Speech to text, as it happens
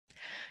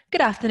Good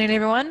afternoon,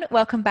 everyone.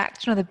 Welcome back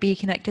to another Be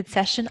Connected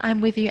session.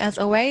 I'm with you as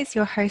always,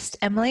 your host,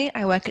 Emily.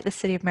 I work at the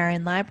City of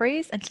Marion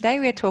Libraries, and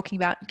today we are talking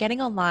about getting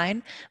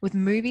online with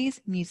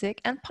movies, music,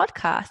 and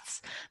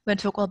podcasts. We're going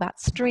to talk all about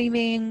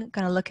streaming,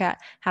 going to look at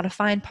how to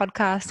find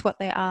podcasts, what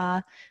they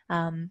are,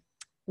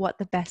 what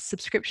the best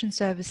subscription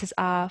services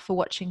are for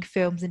watching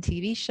films and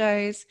TV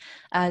shows,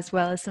 as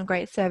well as some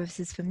great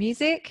services for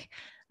music.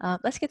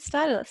 Let's get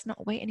started. Let's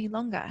not wait any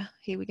longer.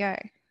 Here we go.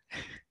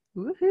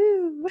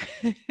 Woohoo!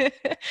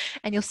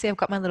 And you'll see I've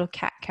got my little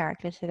cat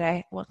character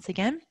today once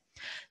again.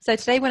 So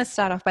today we're going to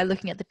start off by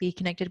looking at the Be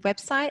Connected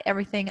website.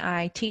 Everything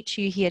I teach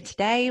you here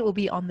today will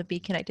be on the Be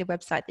Connected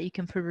website that you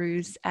can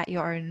peruse at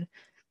your own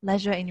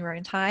leisure in your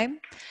own time.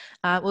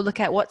 We'll look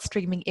at what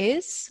streaming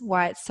is,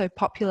 why it's so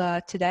popular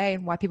today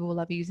and why people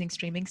love using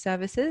streaming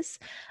services.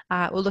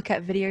 We'll look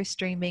at video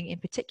streaming in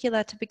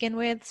particular to begin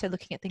with. So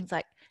looking at things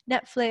like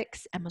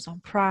Netflix,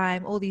 Amazon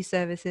Prime, all these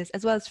services,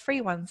 as well as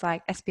free ones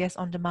like SBS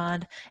On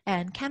Demand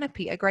and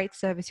Canopy, a great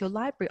service your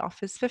library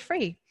offers for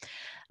free.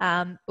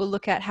 We'll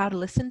look at how to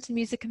listen to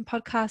music and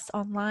podcasts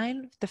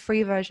online, the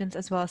free versions,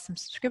 as well as some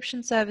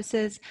subscription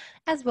services,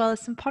 as well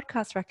as some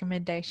podcast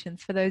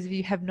recommendations for those of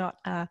you who have not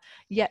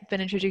yet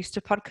been introduced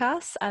to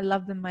podcasts. I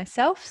love them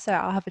myself, so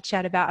I'll have a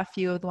chat about a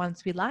few of the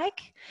ones we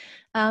like.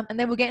 And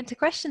then we'll get into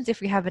questions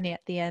if we have any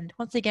at the end.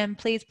 Once again,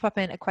 please pop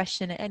in a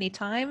question at any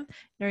time.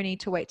 No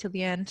need to wait till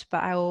the end,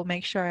 but I will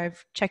make sure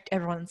I've checked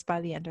everyone's by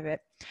the end of it.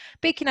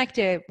 Be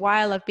Connected. Why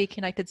I love Be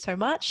Connected so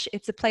much.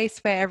 It's a place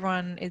where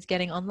everyone is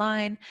getting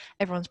online.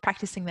 Everyone's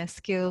practicing their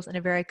skills in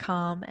a very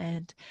calm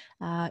and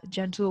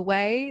gentle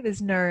way.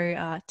 There's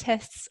no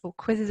tests or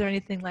quizzes or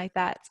anything like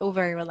that. It's all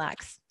very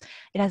relaxed.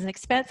 It has an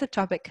expansive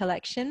topic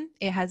collection.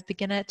 It has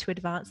beginner to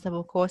advanced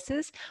level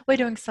courses. We're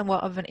doing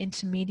somewhat of an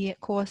intermediate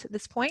course at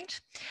this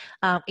point.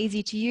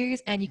 Easy to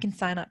use, and you can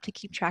sign up to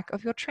keep track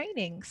of your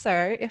training.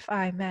 So if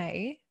I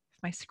may,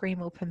 if my screen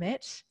will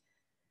permit,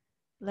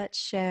 let's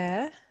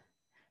share.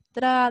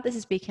 Ta-da, this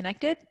is Be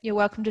Connected. You're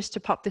welcome just to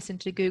pop this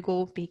into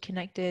Google,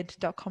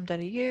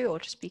 beconnected.com.au, or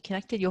just Be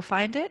Connected, you'll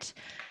find it.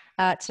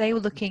 Today we're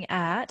looking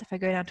at, if I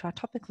go down to our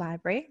topic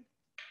library,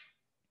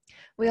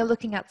 we are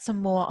looking at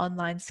some more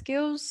online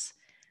skills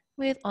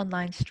with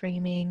online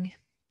streaming.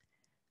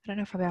 I don't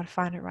know if I'll be able to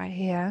find it right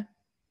here,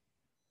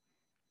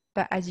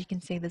 but as you can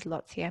see, there's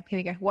lots here. Here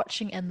we go.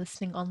 Watching and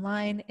listening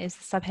online is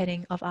the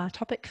subheading of our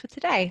topic for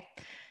today.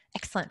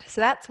 Excellent.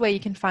 So that's where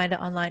you can find it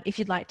online if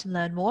you'd like to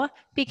learn more.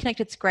 Be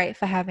Connected's great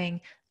for having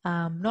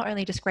not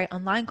only just great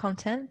online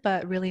content,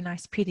 but really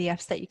nice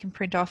PDFs that you can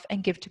print off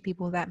and give to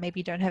people that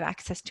maybe don't have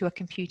access to a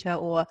computer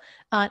or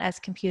aren't as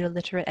computer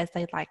literate as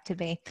they'd like to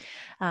be.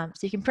 So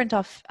you can print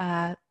off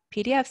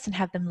PDFs and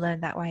have them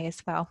learn that way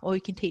as well, or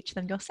you can teach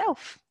them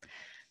yourself. So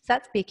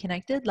that's Be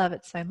Connected. Love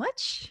it so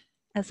much.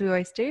 As we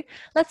always do,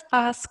 let's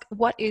ask,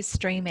 what is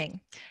streaming?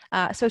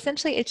 So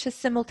essentially it's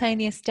just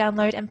simultaneous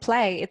download and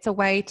play. It's a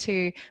way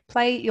to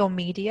play your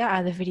media,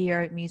 either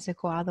video,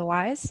 music, or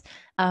otherwise,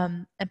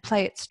 and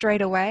play it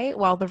straight away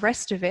while the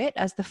rest of it,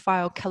 as the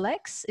file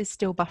collects, is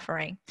still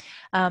buffering.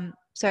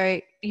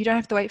 So you don't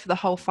have to wait for the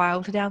whole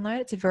file to download.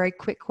 It's a very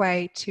quick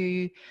way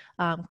to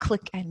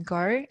click and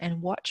go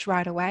and watch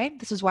right away.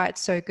 This is why it's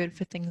so good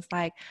for things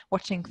like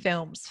watching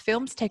films.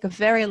 Films take a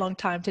very long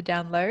time to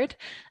download.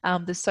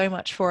 There's so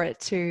much for it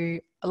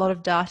to, a lot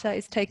of data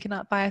is taken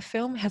up by a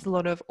film. It has a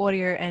lot of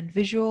audio and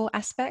visual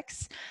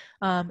aspects.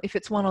 If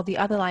it's one or the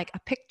other, like a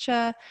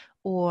picture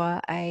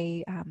or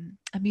a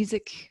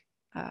music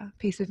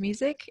piece of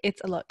music,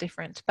 it's a lot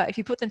different. But if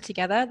you put them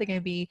together, they're going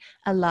to be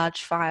a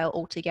large file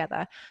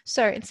altogether.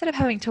 So instead of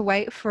having to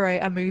wait for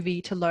a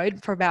movie to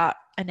load for about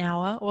an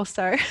hour or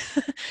so,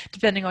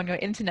 depending on your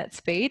internet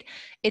speed,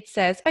 it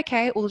says,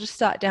 okay, we'll just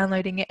start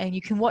downloading it and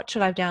you can watch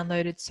what I've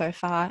downloaded so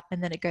far,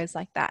 and then it goes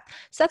like that.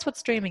 So that's what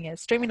streaming is.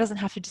 Streaming doesn't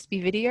have to just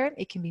be video.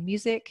 It can be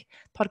music,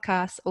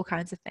 podcasts, all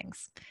kinds of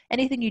things.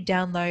 Anything you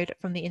download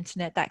from the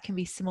internet that can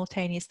be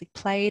simultaneously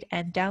played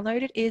and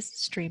downloaded is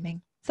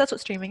streaming. So that's what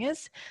streaming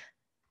is.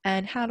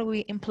 And how do we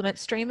implement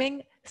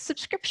streaming?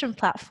 Subscription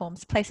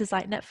platforms, places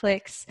like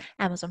Netflix,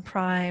 Amazon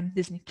Prime,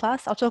 Disney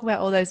Plus. I'll talk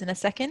about all those in a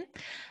second.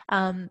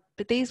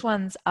 But these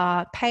ones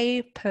are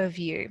pay per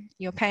view.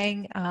 You're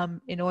paying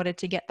in order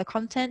to get the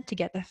content, to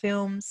get the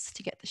films,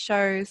 to get the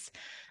shows.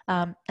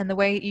 And the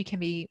way you can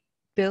be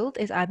billed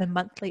is either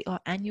monthly or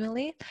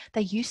annually.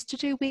 They used to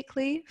do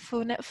weekly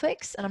for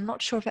Netflix, and I'm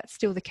not sure if that's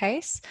still the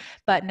case,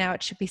 but now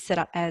it should be set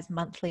up as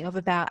monthly of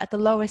about, at the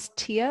lowest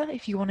tier,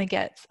 if you want to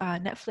get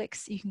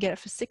Netflix, you can get it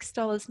for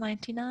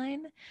 $6.99.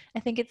 I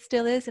think it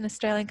still is in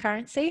Australian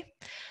currency.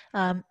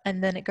 And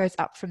then it goes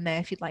up from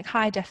there if you'd like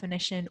high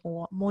definition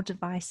or more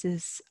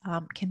devices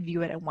can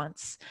view it at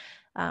once.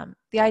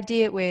 the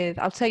idea with,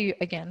 I'll tell you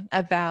again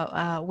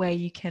about where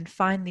you can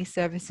find these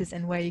services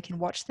and where you can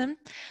watch them.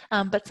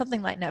 But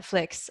something like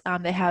Netflix,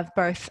 they have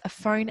both a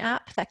phone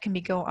app that can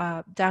be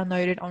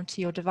downloaded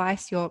onto your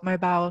device, your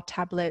mobile,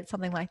 tablet,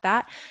 something like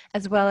that,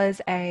 as well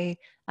as a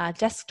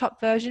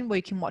desktop version where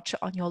you can watch it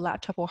on your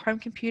laptop or home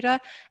computer.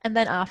 And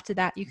then after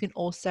that, you can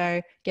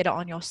also get it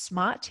on your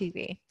smart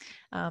TV.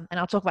 And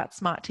I'll talk about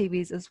smart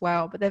TVs as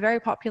well, but they're very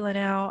popular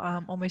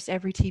now. Almost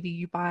every TV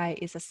you buy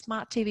is a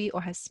smart TV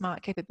or has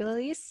smart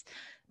capabilities,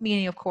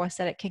 meaning, of course,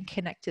 that it can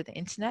connect to the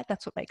internet.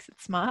 That's what makes it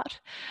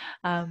smart.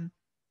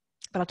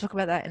 But I'll talk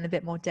about that in a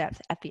bit more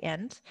depth at the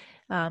end.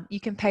 You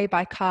can pay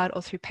by card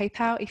or through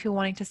PayPal if you're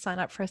wanting to sign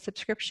up for a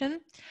subscription.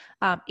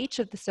 Each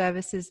of the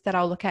services that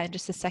I'll look at in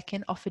just a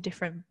second offer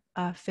different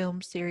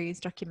film series,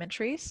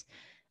 documentaries,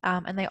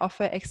 and they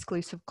offer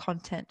exclusive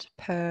content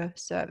per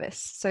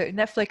service. So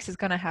Netflix is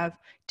going to have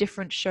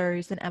different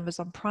shows than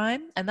Amazon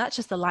Prime, and that's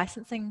just a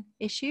licensing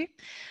issue.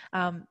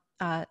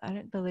 I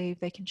don't believe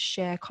they can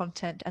share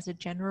content as a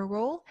general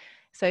rule.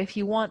 So if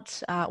you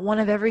want one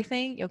of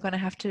everything, you're going to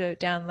have to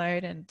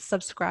download and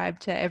subscribe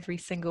to every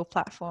single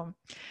platform.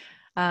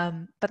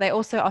 But they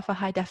also offer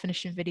high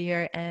definition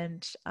video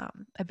and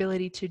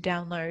ability to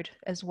download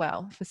as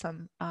well for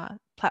some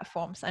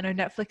platforms. I know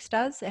Netflix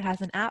does. It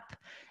has an app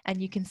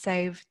and you can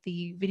save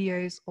the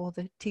videos or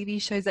the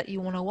TV shows that you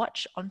want to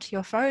watch onto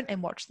your phone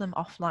and watch them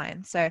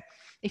offline. So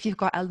if you've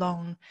got a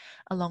long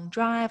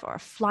drive or a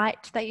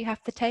flight that you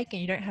have to take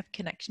and you don't have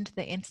connection to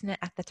the internet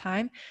at the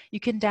time, you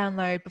can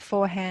download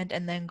beforehand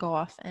and then go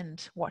off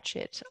and watch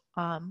it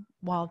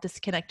while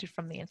disconnected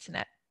from the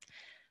internet.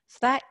 So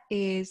that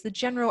is the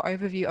general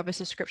overview of a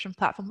subscription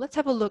platform. Let's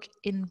have a look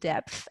in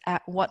depth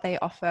at what they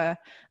offer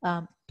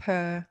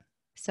per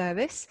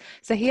service.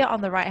 So here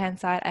on the right-hand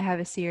side, I have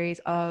a series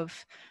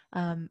of,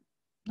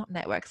 not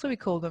networks, what do we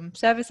call them?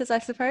 Services, I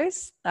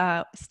suppose.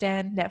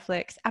 Stan,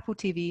 Netflix, Apple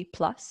TV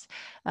Plus,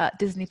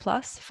 Disney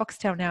Plus,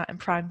 Foxtel Now, and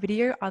Prime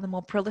Video are the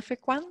more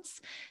prolific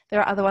ones.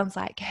 There are other ones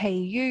like Hey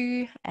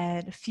You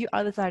and a few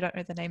others I don't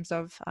know the names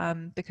of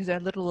because they're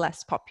a little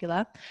less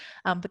popular.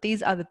 But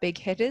these are the big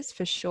hitters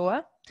for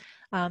sure.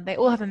 They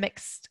all have a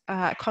mixed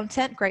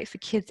content, great for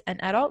kids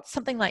and adults.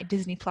 Something like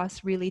Disney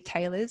Plus really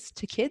tailors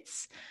to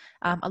kids.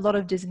 A lot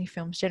of Disney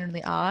films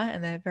generally are,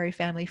 and they're very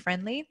family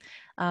friendly.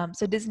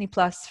 So Disney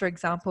Plus, for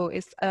example,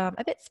 is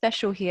a bit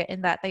special here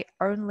in that they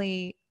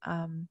only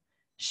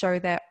show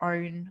their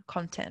own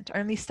content.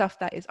 Only stuff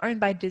that is owned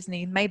by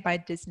Disney, made by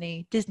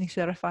Disney, Disney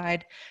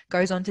certified,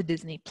 goes on to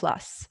Disney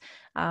Plus.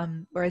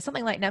 Whereas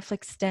something like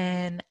Netflix,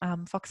 Stan,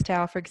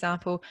 Foxtel, for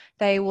example,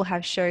 they will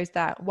have shows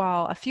that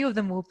while a few of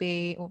them will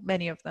be, or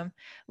many of them,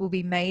 will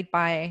be made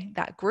by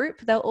that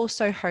group, they'll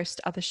also host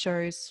other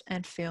shows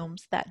and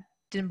films that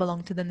didn't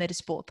belong to them, they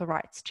just bought the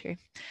rights to.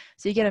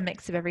 So you get a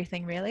mix of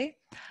everything really.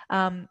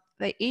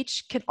 They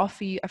each can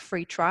offer you a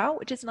free trial,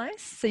 which is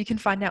nice. So you can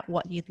find out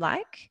what you'd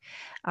like.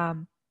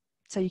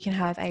 So you can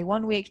have a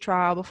 1-week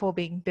trial before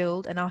being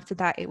billed, and after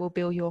that it will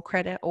bill your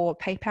credit or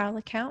PayPal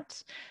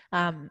account.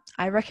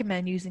 I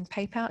recommend using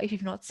PayPal if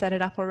you've not set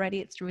it up already.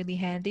 It's really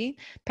handy.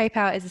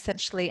 PayPal is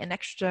essentially an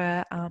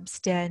extra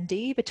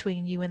standee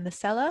between you and the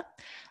seller.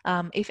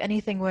 If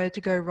anything were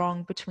to go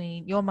wrong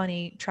between your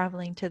money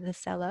traveling to the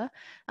seller,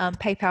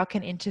 PayPal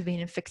can intervene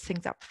and fix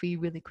things up for you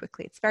really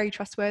quickly. It's very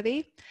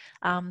trustworthy.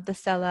 The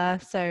seller,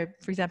 so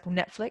for example,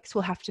 Netflix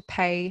will have to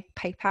pay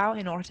PayPal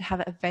in order to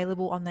have it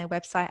available on their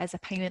website as a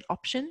payment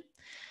option,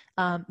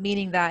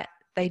 meaning that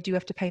they do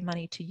have to pay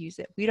money to use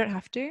it. We don't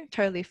have to,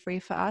 totally free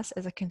for us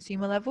as a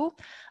consumer level,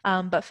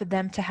 but for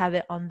them to have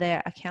it on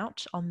their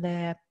account, on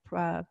their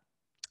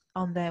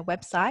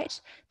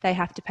website, they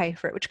have to pay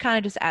for it, which kind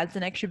of just adds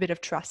an extra bit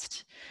of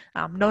trust.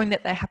 Knowing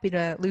that they're happy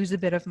to lose a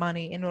bit of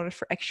money in order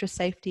for extra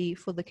safety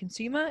for the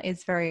consumer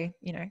is very,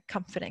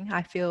 comforting.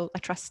 I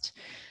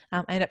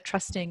end up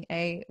trusting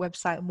a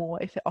website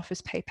more if it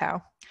offers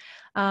PayPal.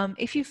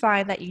 If you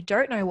find that you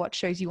don't know what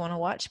shows you want to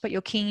watch, but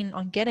you're keen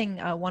on getting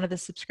one of the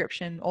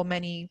subscription or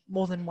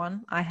more than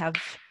one, I have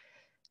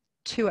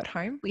 2 at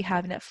home. We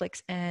have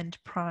Netflix and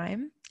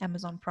Prime,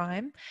 Amazon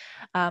Prime.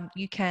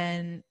 You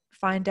can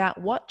find out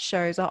what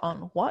shows are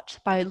on what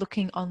by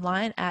looking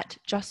online at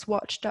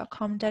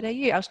justwatch.com.au.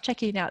 I was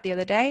checking it out the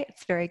other day.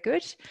 It's very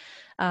good.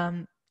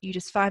 You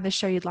just find the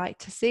show you'd like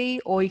to see,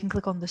 or you can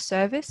click on the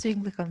service. So you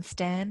can click on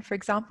Stan, for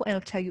example, and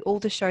it'll tell you all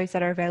the shows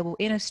that are available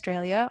in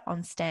Australia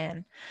on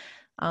Stan.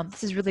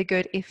 This is really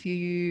good if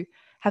you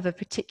have a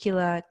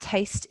particular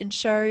taste in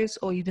shows,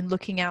 or you've been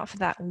looking out for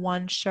that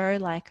one show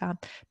like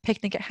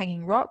Picnic at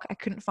Hanging Rock. I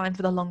couldn't find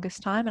for the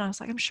longest time, and I was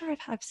like, I'm sure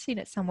I've seen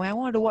it somewhere. I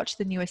wanted to watch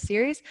the newest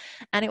series,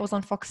 and it was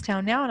on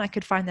Foxtel Now, and I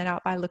could find that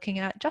out by looking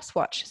at Just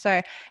Watch.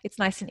 So it's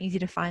nice and easy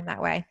to find that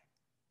way.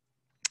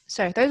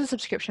 So those are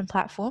subscription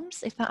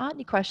platforms. If there aren't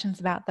any questions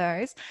about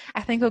those,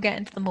 I think we'll get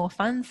into the more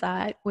fun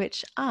side,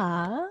 which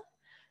are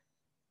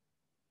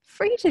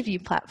free to view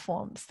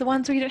platforms, the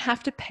ones where you don't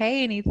have to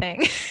pay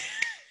anything.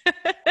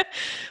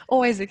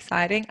 Always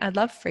exciting. I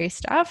love free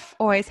stuff.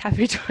 Always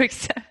happy to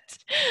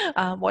accept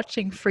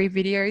watching free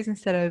videos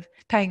instead of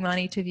paying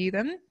money to view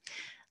them.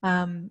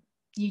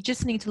 you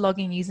just need to log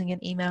in using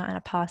an email and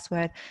a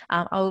password.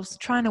 I was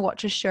trying to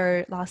watch a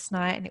show last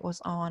night and it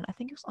was on, I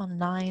think it was on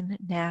 9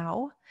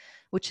 Now,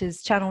 which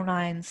is Channel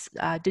 9's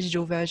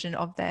digital version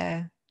of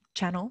their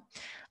channel.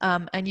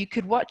 And you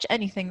could watch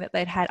anything that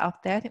they'd had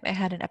up there. I think they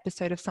had an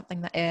episode of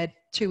something that aired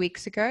 2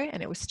 weeks ago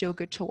and it was still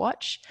good to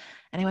watch.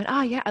 And I went,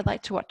 oh yeah, I'd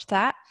like to watch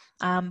that.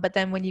 But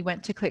then when you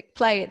went to click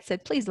play, it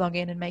said, please log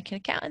in and make an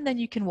account and then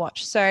you can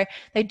watch. So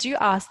they do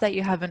ask that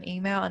you have an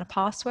email and a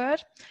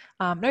password.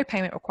 No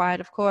payment required,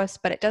 of course,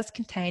 but it does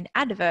contain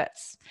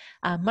adverts,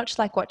 much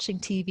like watching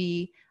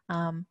TV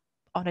on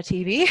a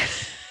TV.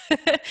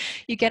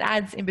 You get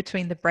ads in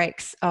between the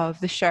breaks of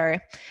the show,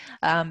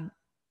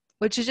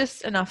 which is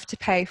just enough to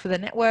pay for the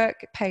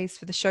network. It pays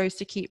for the shows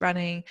to keep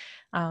running.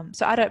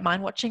 So I don't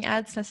mind watching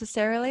ads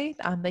necessarily.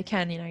 They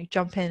can,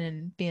 jump in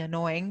and be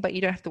annoying, but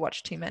you don't have to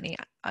watch too many,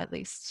 at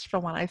least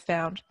from what I've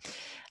found.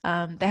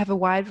 They have a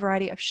wide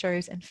variety of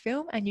shows and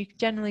film, and you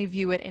generally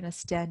view it in a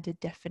standard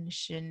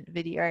definition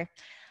video.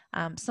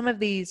 Some of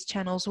these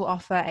channels will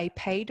offer a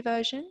paid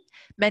version.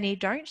 Many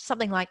don't.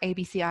 Something like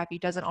ABC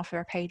iView doesn't offer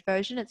a paid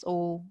version. It's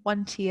all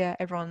one tier.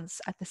 Everyone's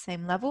at the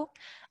same level.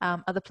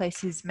 Other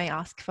places may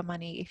ask for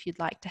money if you'd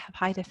like to have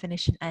high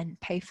definition and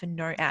pay for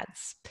no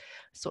ads,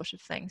 sort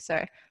of thing.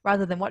 So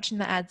rather than watching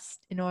the ads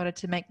in order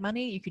to make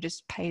money, you could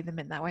just pay them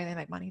in that way. They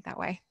make money that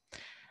way.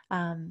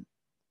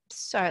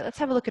 So let's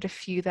have a look at a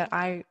few that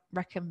I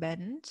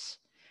recommend.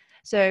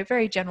 So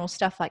very general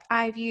stuff like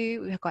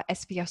iView. We've got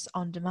SBS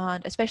On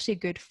Demand, especially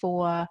good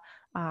for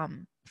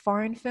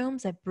foreign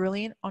films. They're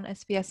brilliant on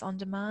SBS On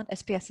Demand.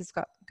 SBS has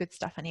got good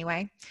stuff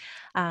anyway.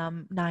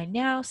 9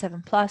 Now,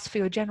 7 Plus for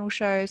your general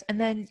shows. And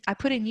then I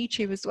put in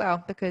YouTube as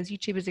well, because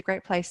YouTube is a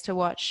great place to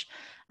watch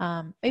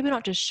maybe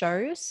not just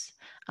shows,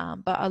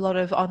 but a lot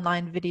of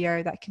online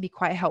video that can be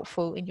quite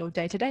helpful in your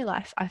day-to-day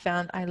life. I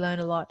found I learn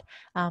a lot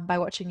by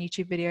watching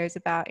YouTube videos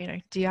about,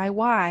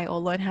 DIY, or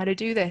learn how to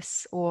do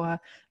this, or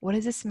what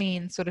does this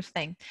mean, sort of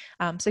thing.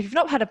 So if you've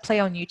not had a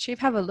play on YouTube,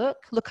 have a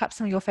look up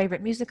some of your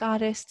favorite music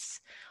artists.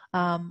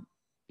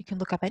 You can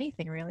look up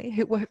anything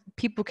really.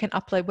 People can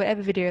upload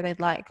whatever video they'd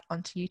like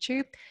onto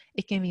YouTube.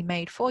 It can be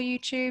made for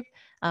YouTube.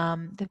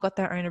 They've got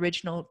their own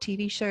original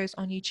TV shows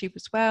on YouTube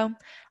as well.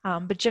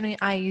 But generally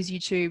I use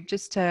YouTube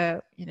just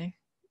to,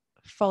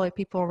 follow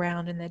people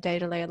around in their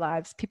day-to-day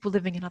lives, people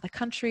living in other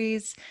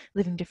countries,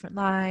 living different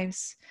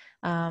lives,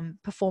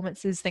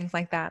 performances, things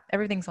like that.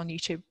 Everything's on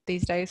YouTube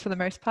these days for the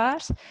most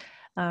part.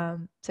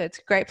 So it's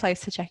a great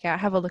place to check out.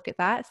 Have a look at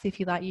that, see if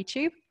you like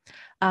YouTube.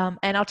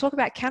 And I'll talk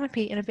about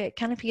Canopy in a bit.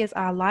 Canopy is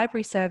our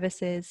library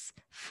services,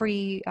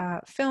 free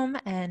film,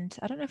 and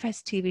I don't know if it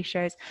has TV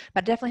shows,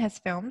 but it definitely has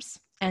films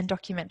and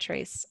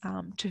documentaries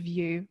to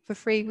view for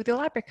free with your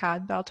library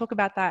card. But I'll talk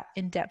about that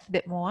in depth a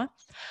bit more.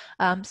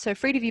 So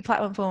free to view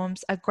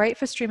platforms are great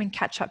for streaming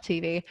catch-up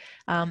TV.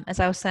 As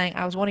I was saying,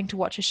 I was wanting to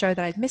watch a show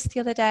that I'd missed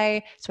the other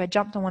day, so I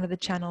jumped on one of the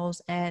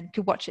channels and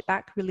could watch it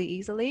back really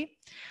easily.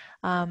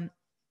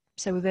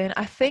 So within,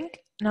 I think,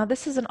 now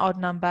this is an odd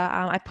number.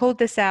 I pulled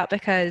this out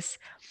because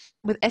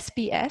with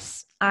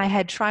SBS, I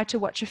had tried to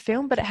watch a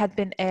film, but it had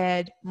been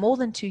aired more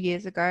than 2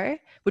 years ago,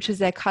 which is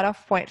their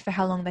cutoff point for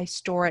how long they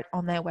store it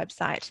on their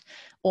website,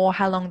 or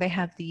how long they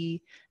have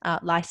the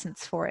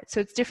license for it. So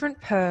it's different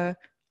per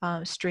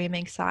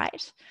streaming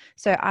site.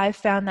 So I've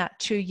found that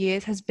 2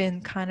 years has been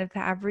kind of the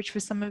average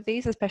for some of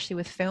these, especially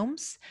with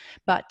films.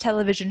 But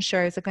television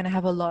shows are going to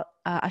have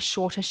a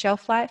shorter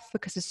shelf life,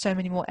 because there's so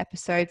many more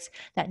episodes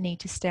that need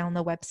to stay on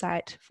the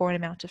website for an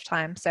amount of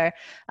time. So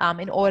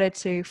in order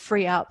to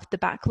free up the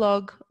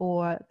backlog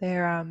or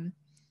their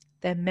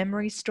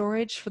memory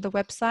storage for the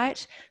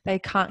website, they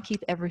can't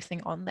keep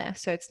everything on there.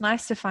 So it's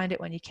nice to find it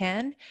when you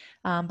can,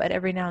 but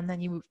every now and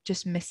then you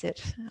just miss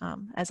it,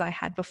 as I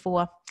had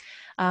before.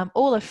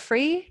 All are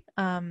free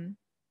to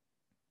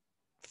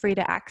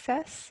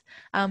access,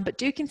 but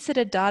do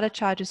consider data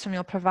charges from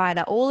your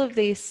provider.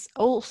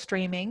 All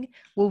streaming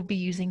will be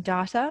using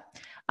data.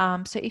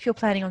 So if you're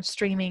planning on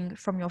streaming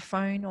from your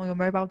phone or your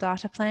mobile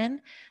data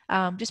plan,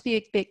 just be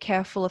a bit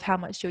careful of how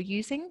much you're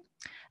using.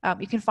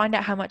 You can find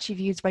out how much you've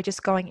used by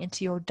just going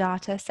into your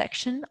data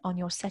section on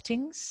your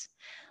settings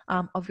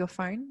of your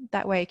phone.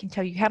 That way it can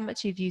tell you how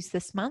much you've used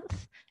this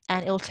month,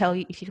 and it'll tell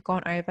you if you've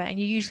gone over. And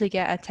you usually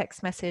get a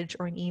text message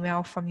or an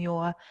email from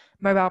your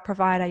mobile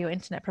provider, your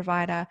internet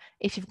provider,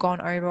 if you've gone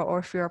over or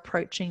if you're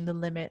approaching the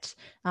limit,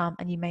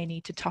 and you may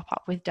need to top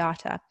up with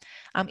data.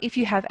 If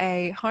you have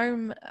a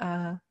home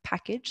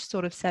package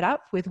sort of set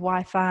up with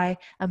Wi-Fi,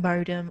 a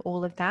modem,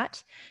 all of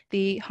that,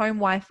 the home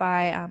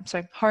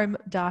home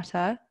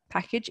data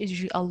package is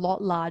usually a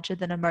lot larger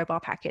than a mobile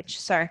package.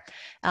 So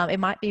it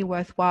might be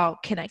worthwhile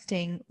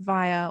connecting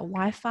via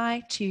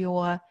Wi-Fi to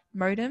your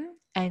modem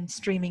and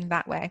streaming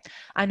that way.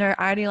 I know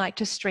I only like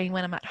to stream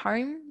when I'm at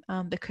home,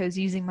 because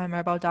using my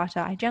mobile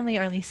data, I generally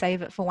only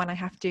save it for when I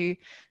have to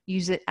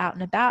use it out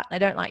and about. I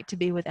don't like to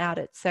be without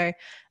it. So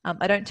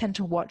I don't tend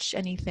to watch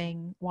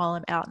anything while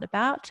I'm out and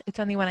about. It's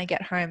only when I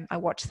get home I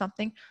watch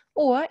something,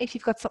 Or if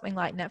you've got something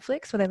like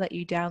Netflix where they let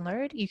you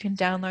download, you can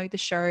download the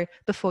show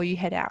before you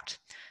head out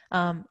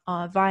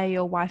via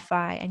your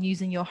Wi-Fi and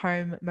using your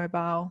home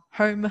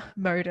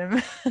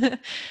modem,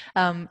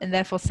 and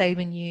therefore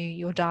saving you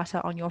your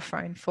data on your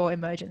phone for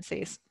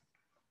emergencies.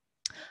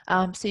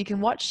 So you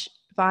can watch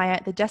via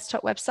the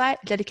desktop website,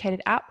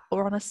 dedicated app,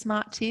 or on a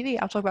smart TV.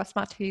 I'll talk about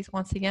smart TVs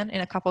once again in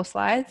a couple of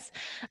slides.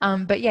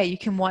 But yeah, you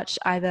can watch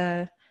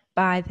either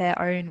by their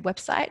own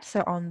website,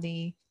 so on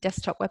the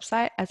desktop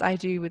website, as I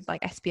do with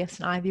like SBS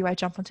and iView, I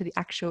jump onto the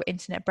actual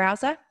internet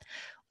browser,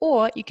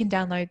 or you can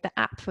download the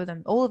app for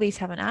them. All of these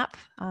have an app.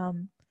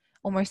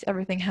 Almost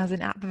everything has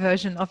an app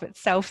version of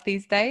itself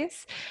these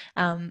days,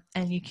 and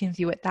you can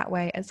view it that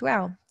way as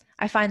well.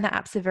 I find that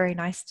apps are very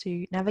nice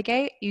to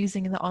navigate.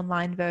 Using the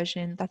online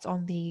version that's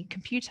on the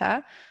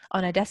computer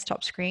on a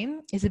desktop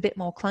screen is a bit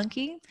more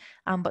clunky,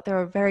 but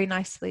they're very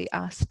nicely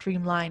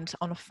streamlined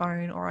on a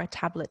phone or a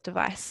tablet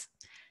device.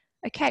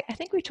 Okay, I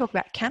think we talk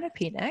about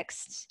Canopy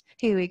next.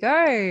 Here we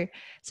go.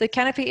 So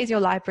Canopy is your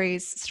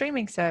library's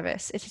streaming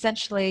service. It's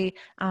essentially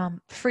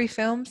free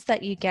films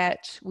that you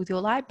get with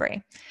your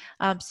library.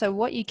 So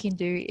what you can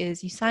do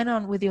is you sign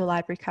on with your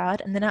library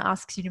card, and then it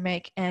asks you to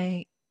make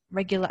a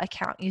regular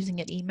account using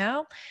an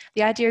email.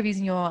 The idea of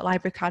using your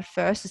library card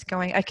first is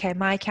going, okay,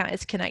 my account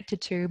is connected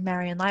to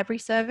Marion Library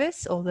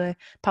Service or the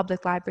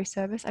public library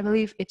service. I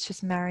believe it's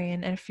just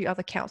Marion and a few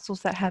other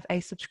councils that have a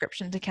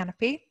subscription to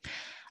Canopy.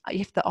 You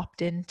have to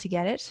opt in to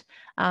get it.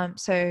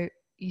 So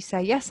you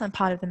say, yes, I'm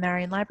part of the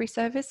Marion Library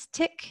Service,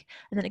 tick,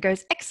 and then it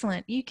goes,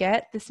 excellent, you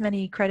get this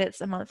many credits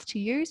a month to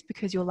use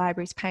because your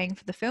library is paying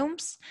for the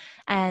films,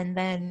 and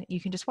then you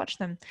can just watch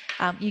them.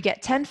 You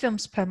get 10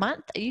 films per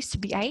month. It used to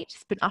be 8,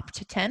 it's been up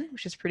to 10,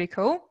 which is pretty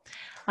cool.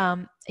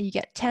 You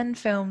get 10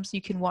 films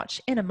you can watch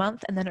in a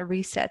month, and then it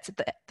resets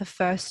at the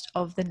first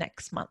of the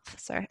next month.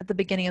 So at the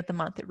beginning of the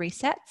month, it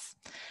resets.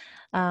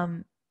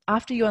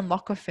 After you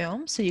unlock a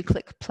film, so you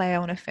click play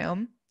on a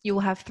film, you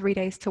will have 3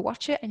 days to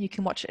watch it, and you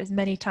can watch it as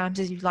many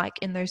times as you like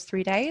in those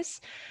 3 days.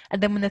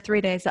 And then when the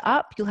 3 days are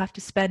up, you'll have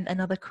to spend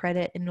another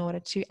credit in order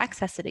to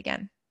access it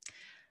again.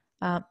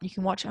 You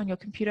can watch it on your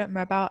computer,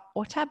 mobile,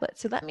 or tablet.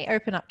 So let me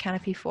open up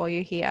Canopy for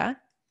you here.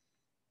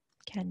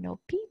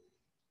 Canopy.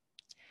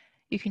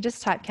 You can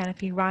just type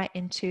Canopy right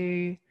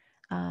into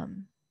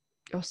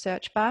your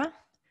search bar.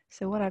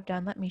 So what I've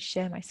done, let me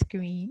share my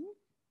screen.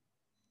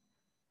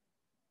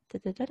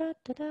 There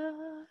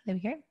we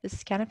go. This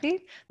is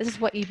Canopy. This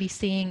is what you'd be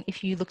seeing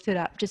if you looked it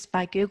up just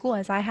by Google,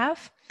 as I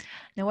have.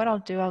 Now what I'll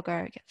do, I'll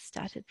go get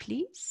started,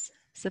 please.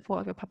 Support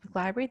of your public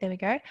library. There we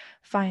go.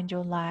 Find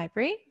your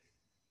library.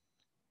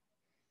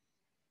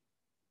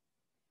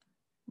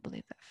 We'll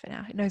leave that for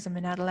now. It knows I'm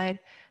in Adelaide.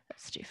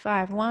 Let's do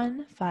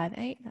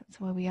 5158. That's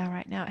where we are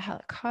right now at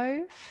Hallett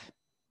Cove.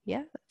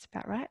 Yeah, that's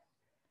about right.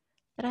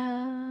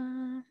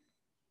 Ta-da!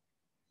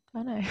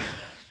 Oh no,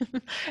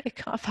 I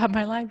can't find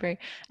my library.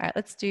 All right,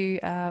 let's do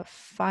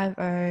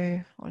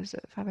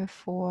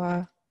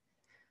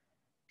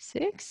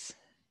 5046?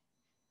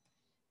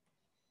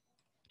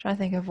 Trying to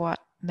think of what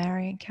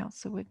Marion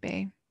Council would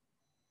be.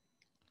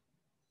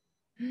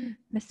 Oh,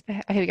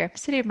 here we go.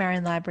 City of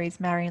Marion Libraries,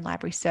 Marion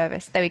Library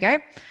Service. There we go.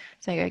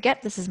 So you go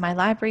get, this is my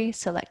library,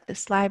 select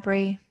this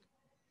library,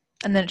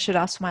 and then it should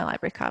ask for my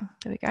library card.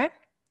 There we go.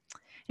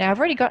 Now I've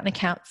already got an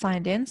account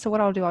signed in, so what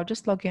I'll do, I'll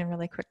just log in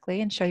really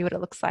quickly and show you what it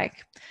looks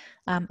like.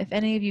 If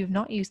any of you have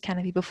not used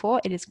Canopy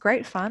before, it is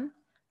great fun.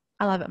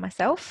 I love it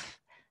myself.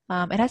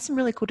 It has some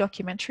really cool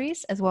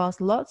documentaries as well as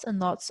lots and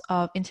lots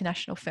of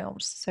international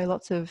films. So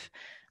lots of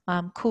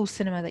cool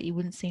cinema that you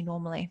wouldn't see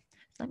normally.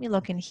 Let me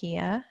log in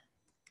here.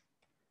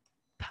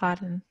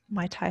 Pardon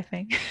my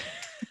typing.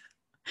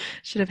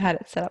 Should have had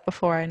it set up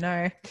before, I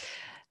know.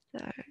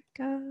 So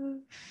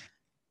go.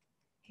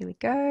 Here we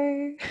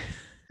go.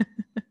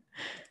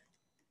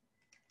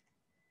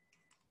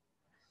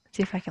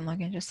 See if I can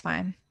log in just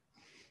fine.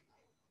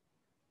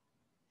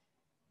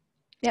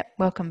 Yep,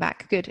 welcome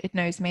back. Good, it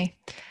knows me.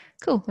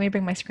 Cool, let me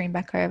bring my screen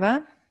back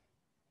over.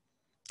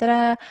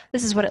 Ta-da!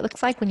 This is what it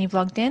looks like when you've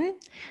logged in.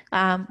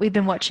 We've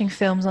been watching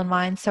films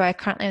online, so I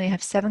currently only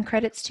have 7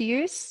 credits to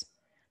use.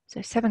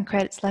 So 7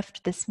 credits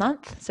left this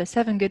month. So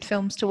 7 good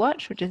films to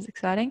watch, which is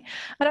exciting.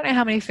 I don't know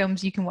how many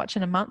films you can watch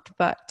in a month,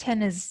 but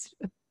 10 is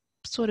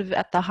sort of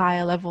at the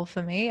higher level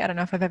for me. I don't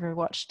know if I've ever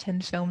watched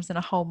 10 films in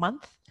a whole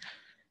month.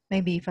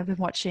 Maybe if I've been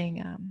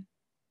watching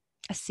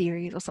a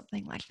series or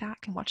something like that, I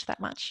can watch that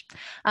much.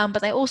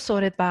 But they're all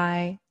sorted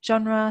by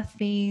genre,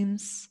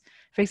 themes.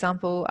 For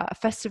example, a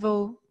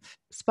festival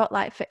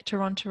spotlight for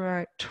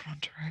Toronto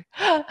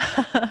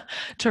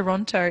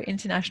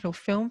International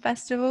Film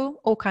Festival,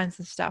 all kinds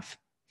of stuff.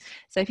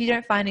 So if you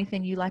don't find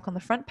anything you like on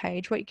the front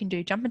page, what you can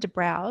do, jump into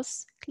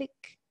browse,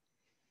 click.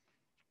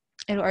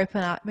 It'll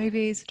open up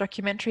movies,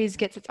 documentaries,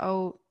 gets its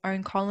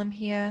own column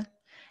here.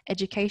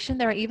 Education,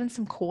 there are even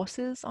some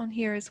courses on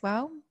here as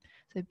well.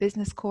 So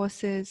business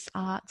courses,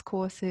 arts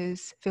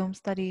courses, film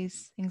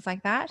studies, things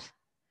like that.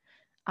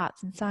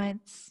 Arts and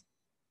science,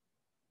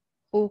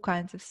 all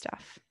kinds of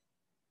stuff.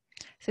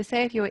 So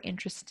say if you were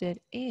interested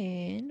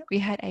in, we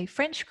had a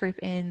French group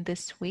in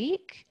this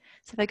week.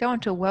 So if I go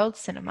into world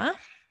cinema,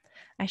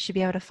 I should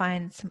be able to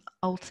find some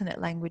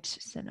alternate language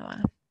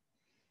cinema.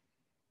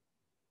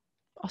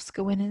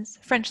 Oscar winners,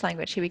 French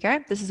language, here we go.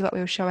 This is what we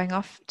were showing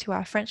off to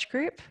our French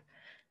group.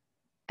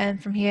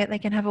 And from here they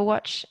can have a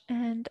watch,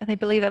 and they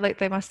believe that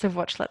they must have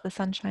watched Let the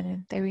Sun Shine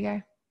In. There we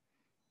go.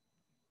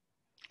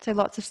 So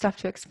lots of stuff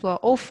to explore,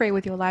 all free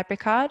with your library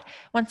card.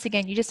 Once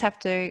again, you just have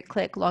to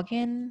click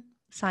login,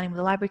 sign in with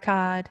a library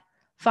card,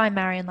 find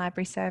Marion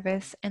Library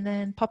Service, and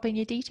then pop in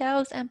your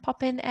details and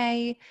pop in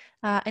an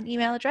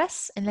email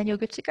address, and then you're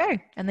good to go.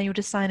 And then you'll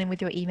just sign in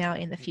with your email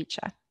in the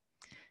future.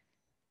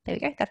 There we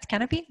go. That's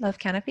Canopy. Love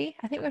Canopy.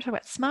 I think we're going to talk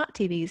about smart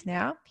TVs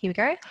now. Here we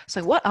go.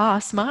 So what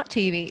are smart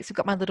TVs? We've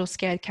got my little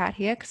scared cat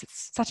here because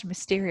it's such a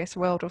mysterious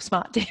world of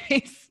smart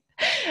TVs.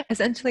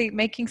 Essentially,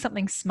 making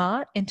something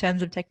smart in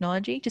terms of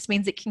technology just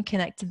means it can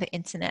connect to the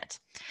internet.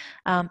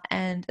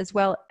 And as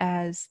well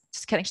as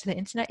just connecting to the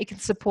internet, it can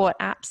support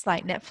apps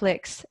like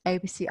Netflix,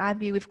 ABC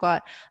iView. We've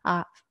got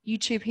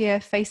YouTube here,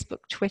 Facebook,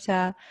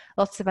 Twitter,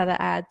 lots of other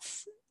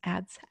apps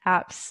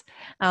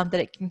that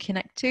it can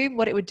connect to.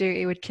 What it would do,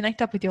 it would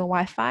connect up with your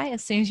Wi-Fi.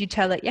 As soon as you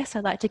tell it, yes,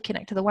 I'd like to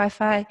connect to the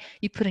Wi-Fi,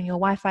 you put in your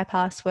Wi-Fi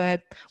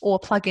password or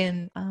plug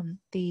in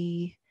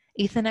the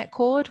Ethernet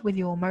cord with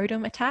your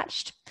modem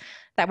attached.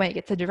 That way it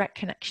gets a direct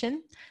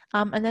connection.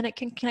 And then it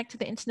can connect to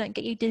the internet and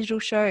get you digital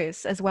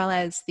shows, as well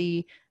as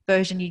the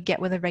version you get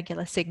with a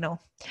regular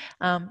signal.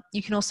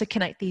 You can also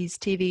connect these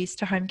TVs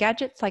to home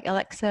gadgets like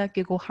Alexa,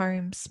 Google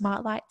Home,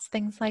 smart lights,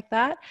 things like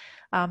that.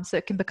 So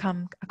it can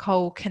become a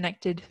whole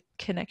connected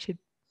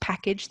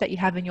package that you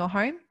have in your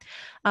home.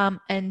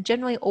 And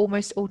generally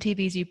almost all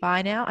TVs you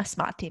buy now are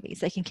smart TVs.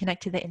 They can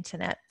connect to the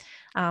internet.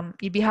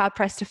 You'd be hard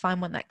pressed to find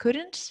one that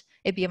couldn't.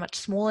 It'd be a much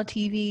smaller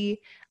TV,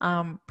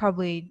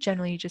 probably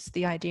generally just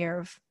the idea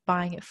of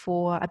buying it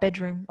for a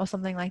bedroom or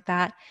something like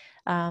that,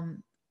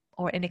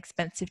 or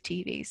inexpensive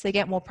TVs. They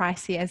get more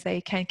pricey as they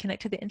can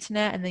connect to the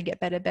internet and then get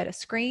better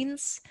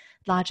screens,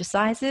 larger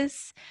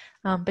sizes.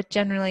 But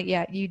generally,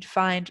 yeah, you'd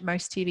find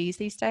most TVs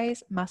these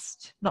days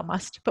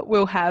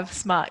will have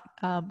smart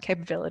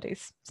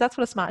capabilities. So that's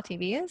what a smart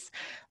TV is.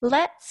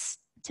 Let's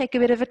take a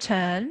bit of a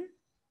turn.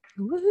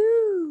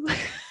 Woohoo!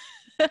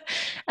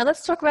 And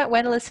let's talk about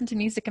where to listen to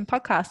music and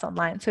podcasts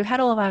online. So we've had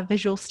all of our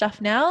visual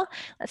stuff now.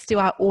 Let's do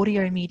our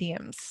audio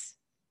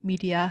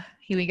media.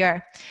 Here we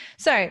go.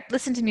 So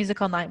listen to music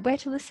online. Where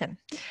to listen?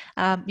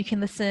 You can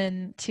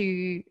listen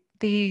to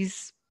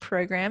these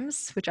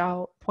programs, which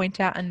I'll point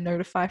out and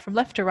notify from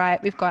left to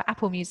right. We've got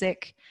Apple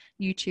Music,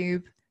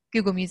 YouTube,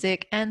 Google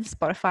Music, and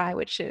Spotify,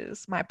 which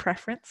is my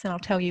preference, and I'll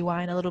tell you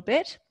why in a little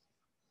bit.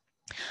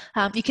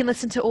 You can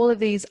listen to all of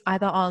these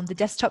either on the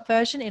desktop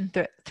version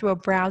through a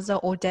browser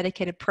or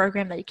dedicated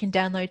program that you can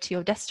download to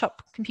your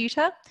desktop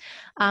computer,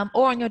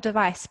 or on your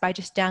device by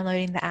just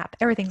downloading the app.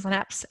 Everything's on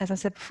apps, as I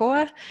said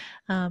before,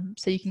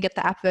 so you can get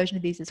the app version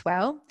of these as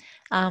well.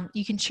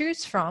 You can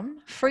choose from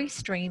free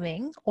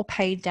streaming or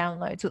paid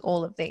downloads with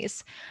all of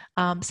these.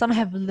 Some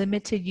have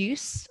limited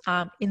use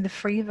in the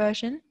free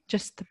version,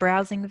 just the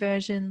browsing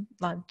version,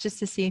 just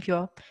to see if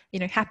you're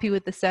happy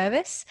with the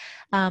service,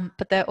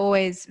 but they're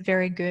always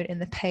very good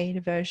in the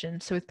paid version.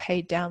 So with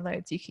paid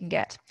downloads you can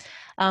get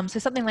so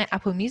something like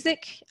Apple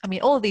Music,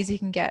 all of these you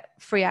can get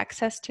free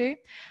access to.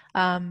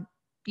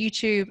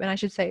 YouTube, and I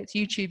should say it's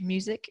YouTube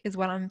Music is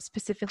what I'm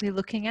specifically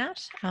looking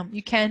at.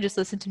 You can just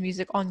listen to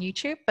music on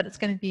YouTube, but it's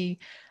going to be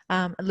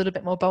a little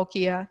bit more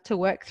bulkier to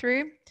work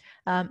through.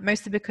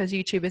 Mostly because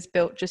YouTube is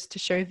built just to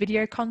show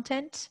video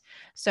content.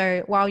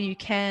 So while you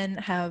can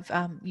have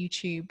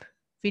YouTube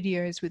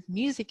videos with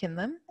music in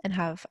them and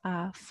have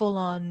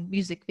full-on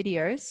music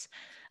videos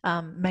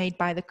made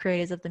by the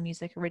creators of the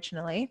music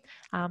originally,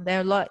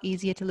 they're a lot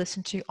easier to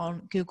listen to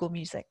on Google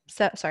Music.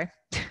 So, sorry,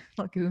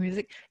 not Google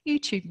Music,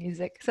 YouTube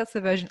Music. So that's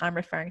the version I'm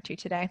referring to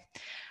today.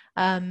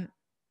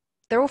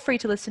 They're all free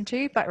to listen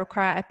to, but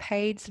require a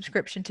paid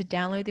subscription to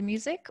download the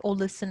music or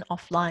listen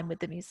offline with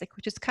the music,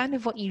 which is kind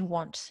of what you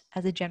want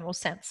as a general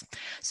sense.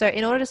 So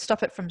in order to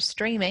stop it from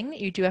streaming,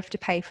 you do have to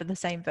pay for the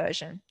same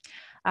version.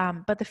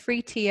 But the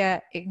free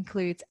tier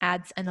includes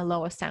ads and a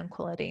lower sound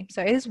quality.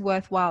 So it is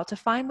worthwhile to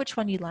find which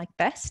one you like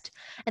best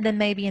and then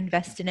maybe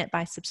invest in it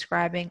by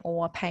subscribing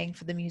or paying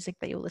for the music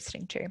that you're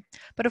listening to.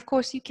 But of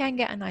course, you can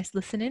get a nice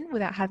listen in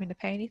without having to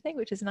pay anything,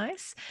 which is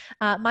nice.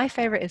 My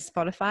favorite is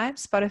Spotify.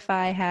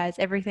 Spotify has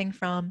everything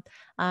from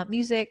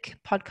music,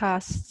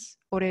 podcasts,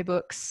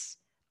 audiobooks,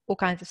 all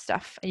kinds of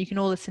stuff. And you can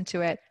all listen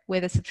to it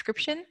with a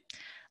subscription.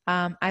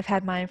 I've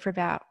had mine for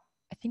about,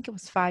 I think it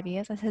was 5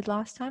 years, I said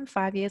last time,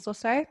 5 years or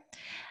so.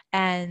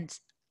 And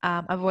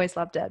I've always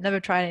loved it. I've never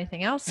tried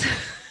anything else.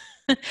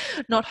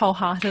 Not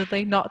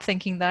wholeheartedly, not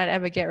thinking that I'd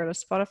ever get rid of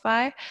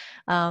Spotify.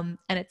 And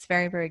it's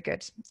very, very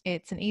good.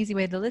 It's an easy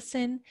way to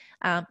listen.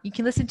 You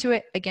can listen to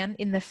it again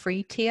in the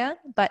free tier,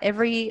 but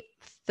every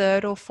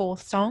third or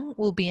fourth song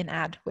will be an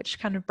ad, which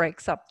kind of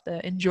breaks up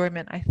the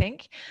enjoyment, I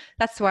think.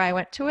 That's why I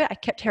went to it. I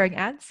kept hearing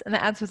ads, and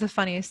the ads was the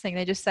funniest thing.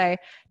 They just say,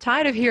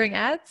 tired of hearing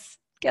ads?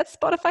 Get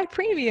Spotify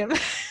Premium.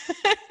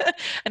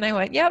 And I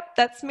went, yep,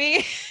 that's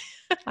me.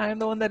 I'm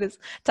the one that is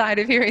tired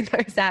of hearing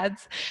those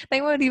ads.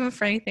 They weren't even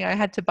for anything. I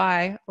had to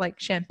buy like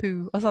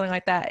shampoo or something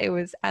like that. It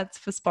was ads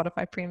for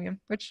Spotify Premium,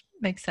 which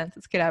makes sense.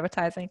 It's good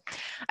advertising.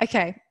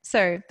 Okay,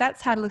 so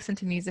that's how to listen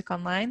to music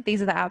online.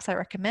 These are the apps I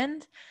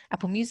recommend: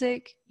 Apple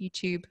Music,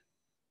 YouTube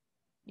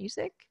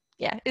Music.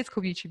 Yeah, it's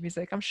called YouTube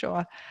Music, I'm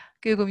sure.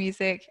 Google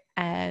Music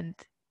and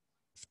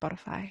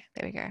Spotify.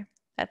 There we go.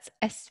 That's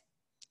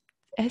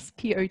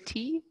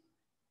SPOTF.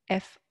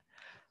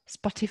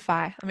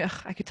 Spotify. I mean,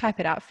 I could type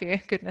it out for you.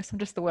 Goodness, I'm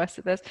just the worst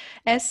at this.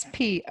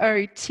 SPOTIFY.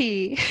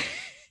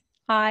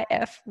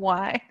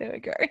 There we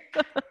go.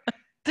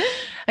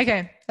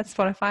 Okay, that's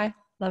Spotify.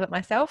 Love it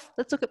myself.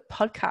 Let's look at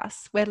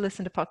podcasts, where to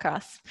listen to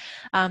podcasts.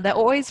 They're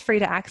always free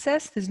to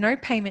access. There's no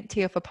payment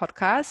tier for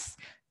podcasts.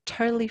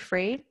 Totally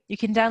free. You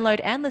can download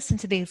and listen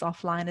to these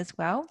offline as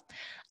well.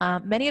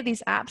 Many of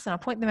these apps, and I'll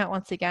point them out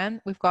once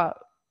again, we've got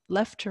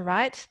left to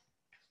right.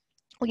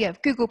 We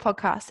have Google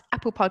Podcasts,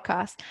 Apple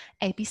Podcasts,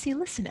 ABC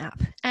Listen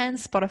app, and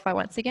Spotify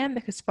once again,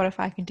 because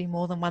Spotify can do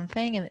more than one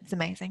thing and it's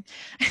amazing.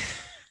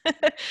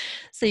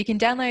 So you can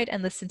download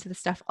and listen to the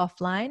stuff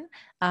offline.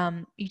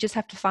 You just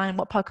have to find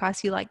what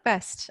podcasts you like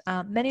best.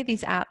 Many of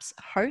these apps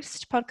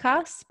host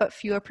podcasts, but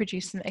fewer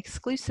produce them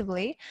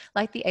exclusively,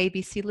 like the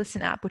ABC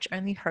Listen app, which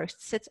only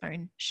hosts its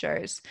own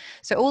shows.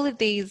 So all of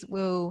these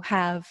will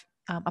have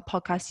a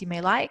podcast you may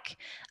like.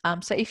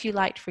 So if you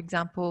liked, for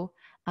example,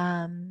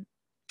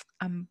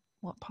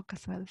 what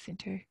podcast am I listening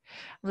to? I'm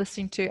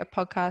listening to a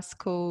podcast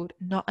called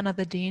Not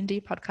Another D&D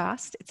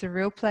Podcast. It's a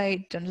real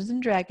play Dungeons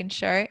and Dragons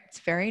show.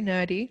 It's very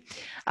nerdy,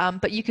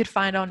 but you could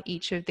find on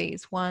each of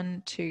these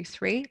 1, 2,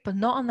 3, but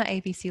not on the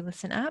ABC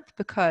Listen app,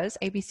 because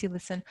ABC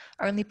Listen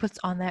only puts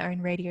on their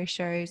own radio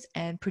shows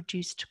and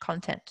produced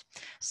content.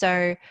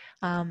 So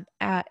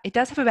it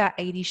does have about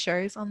 80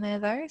 shows on there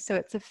though, so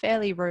it's a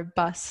fairly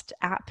robust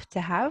app to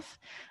have.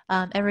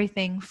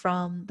 Everything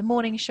from the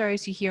morning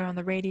shows you hear on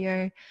the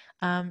radio,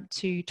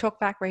 to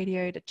talkback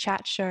radio, to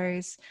chat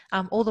shows,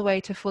 all the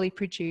way to fully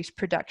produced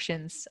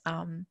productions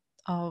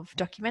of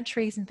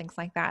documentaries and things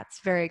like that. It's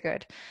very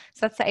good.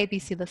 So that's the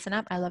ABC Listen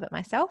app. I love it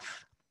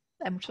myself.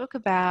 And we'll talk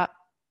about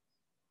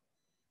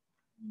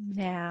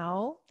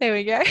now. There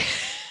we go.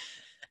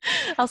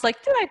 I was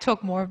like, did I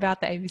talk more about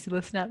the ABC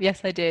Listen app?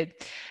 Yes, I did.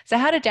 So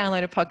how to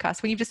download a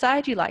podcast. When you've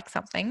decided you like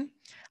something,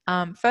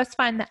 first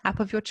find the app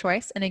of your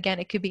choice. And again,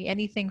 it could be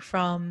anything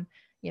from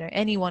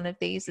any one of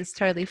these is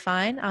totally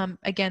fine.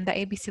 Again, the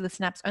ABC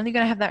Listen app's only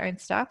going to have their own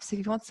stuff. So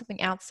if you want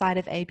something outside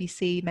of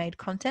ABC made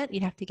content,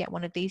 you'd have to get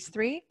one of these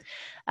 3.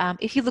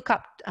 If you look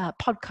up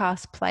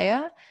podcast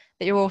player,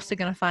 that you're also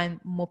going to find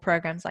more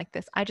programs like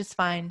this. I just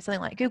find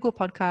something like Google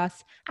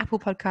Podcasts, Apple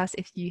Podcasts.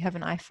 If you have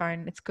an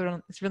iPhone,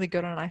 it's really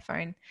good on an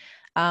iPhone,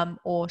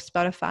 or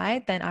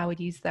Spotify. Then I would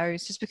use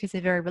those just because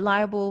they're very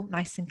reliable,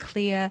 nice and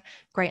clear,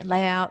 great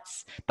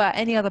layouts. But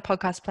any other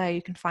podcast player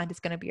you can find is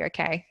going to be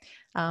okay.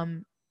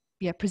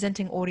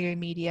 Presenting audio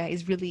media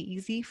is really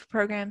easy for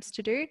programs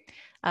to do.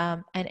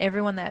 And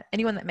anyone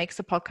that makes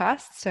a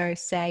podcast, so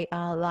say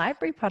our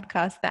library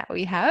podcast that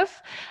we have,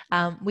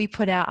 we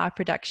put out our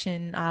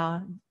production,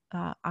 our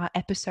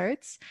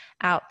episodes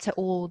out to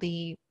all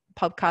the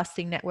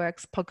podcasting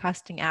networks,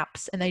 podcasting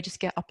apps, and they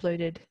just get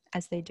uploaded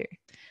as they do.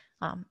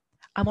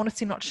 I'm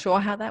honestly not sure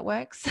how that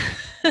works.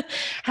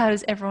 How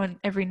does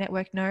every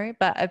network know?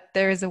 But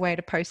there is a way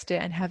to post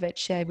it and have it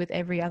shared with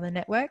every other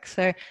network.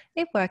 So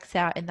it works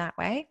out in that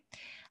way.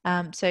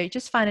 So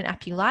just find an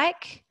app you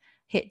like,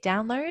 hit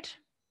download,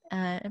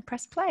 and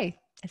press play.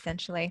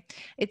 Essentially,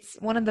 it's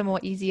one of the more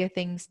easier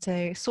things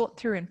to sort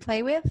through and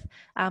play with,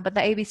 but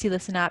the ABC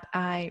Listen app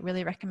I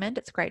really recommend.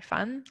 It's great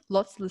fun,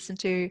 lots to listen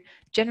to.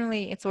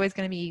 Generally, it's always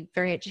going to be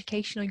very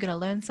educational. You're going to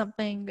learn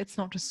something. It's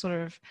not just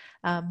sort of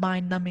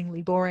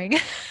mind-numbingly boring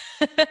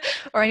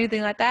or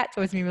anything like that. It's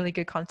always going to be really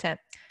good content.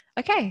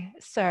 Okay,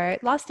 so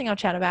last thing I'll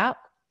chat about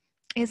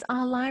is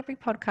our library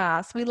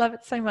podcast. We love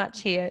it so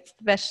much here. It's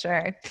the best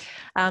show.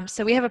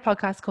 So we have a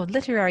podcast called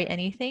Literary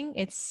Anything.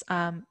 It's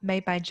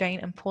made by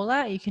Jane and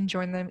Paula. You can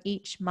join them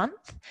each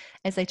month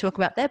as they talk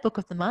about their book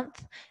of the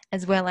month,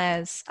 as well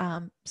as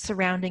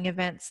surrounding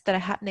events that are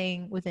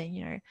happening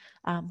within,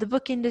 the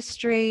book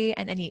industry,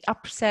 and any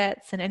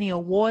upsets and any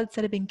awards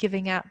that have been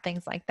giving out,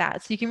 things like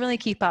that. So you can really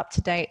keep up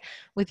to date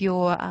with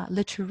your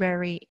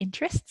literary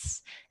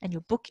interests and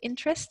your book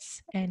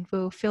interests, and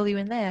we'll fill you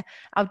in there.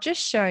 I'll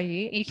just show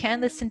you. You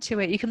can listen to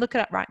it. You can look it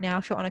up right now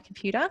if you're on a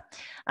computer.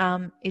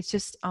 It's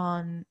just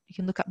you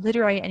can look up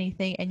Literary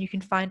Anything, and you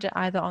can find it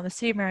either on the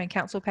City of Marion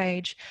Council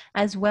page,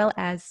 as well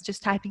as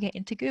just typing it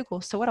into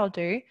Google. So what I'll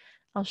do,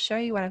 I'll show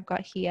you what I've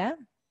got here.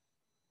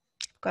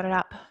 I've got it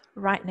up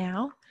right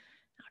now.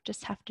 I'll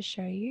just have to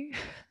show you.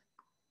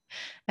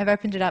 I've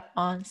opened it up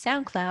on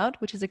SoundCloud,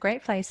 which is a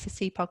great place to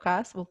see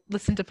podcasts, or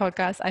listen to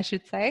podcasts, I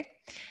should say.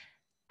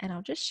 And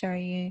I'll just show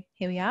you.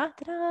 Here we are.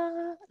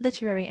 Ta-da!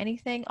 Literary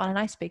Anything on a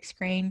nice big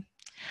screen.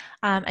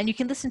 And you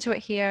can listen to it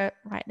here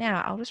right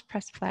now. I'll just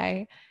press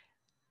play.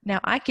 Now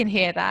I can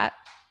hear that.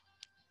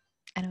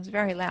 And it was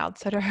very loud,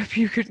 so I don't hope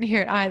you couldn't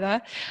hear it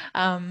either.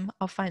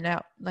 I'll find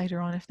out later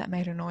on if that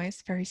made a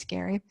noise. Very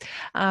scary.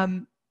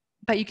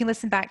 but you can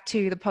listen back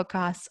to the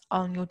podcast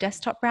on your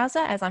desktop browser,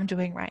 as I'm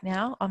doing right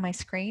now on my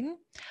screen,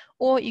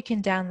 or you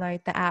can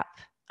download the app,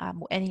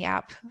 or any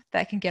app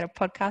that can get a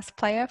podcast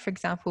player, for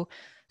example,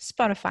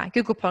 Spotify,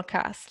 Google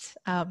Podcasts,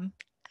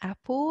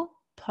 Apple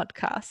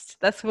Podcast.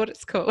 That's what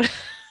it's called.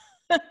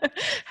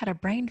 Had a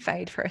brain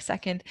fade for a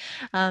second.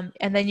 And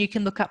then you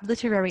can look up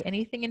literary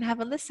anything and have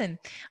a listen.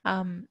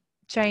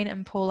 Jane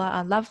and Paula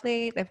are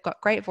lovely. They've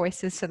got great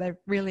voices, so they're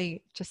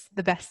really just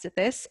the best at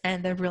this,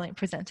 and they're brilliant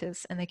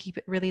presenters, and they keep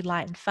it really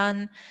light and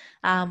fun,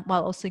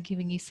 while also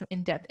giving you some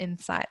in-depth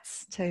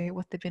insights to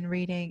what they've been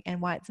reading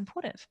and why it's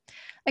important.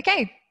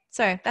 Okay,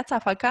 so that's our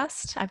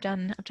podcast. I've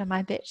done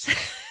my bit.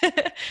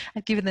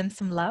 I've given them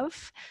some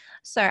love.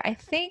 So I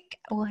think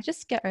we'll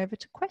just get over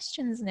to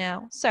questions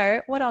now.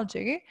 So what I'll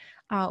do,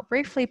 I'll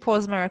briefly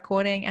pause my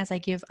recording as I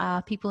give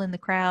people in the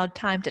crowd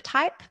time to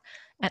type.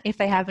 And if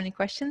they have any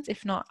questions,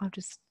 if not, I'll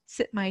just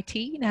sip my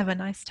tea and have a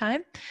nice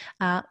time.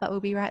 But we'll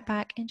be right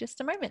back in just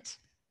a moment.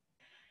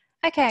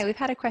 Okay, we've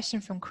had a question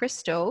from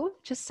Crystal,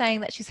 just saying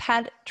that she's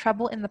had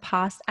trouble in the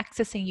past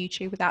accessing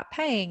YouTube without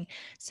paying.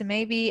 So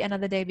maybe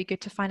another day would be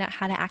good to find out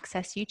how to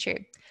access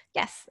YouTube.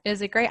 Yes, it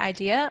is a great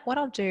idea. What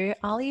I'll do,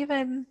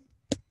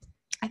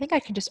 I think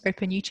I can just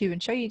open YouTube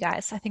and show you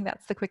guys. I think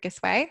that's the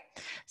quickest way.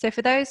 So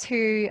for those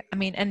who,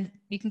 and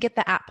you can get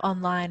the app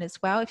online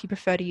as well if you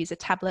prefer to use a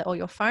tablet or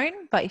your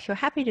phone. But if you're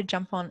happy to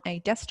jump on a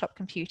desktop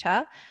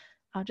computer,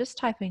 I'll just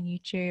type in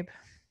YouTube.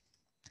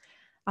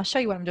 I'll show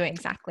you what I'm doing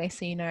exactly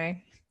so you know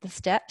the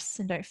steps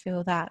and don't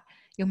feel that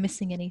you're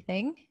missing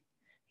anything.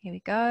 Here we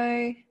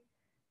go.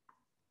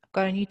 I've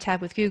got a new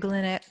tab with Google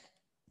in it.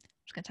 I'm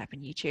just going to type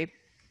in YouTube.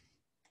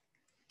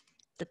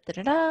 Da, da,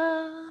 da,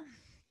 da.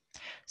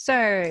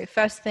 So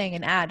first thing,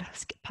 an ad.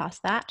 Skip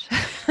past that.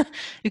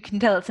 You can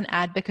tell it's an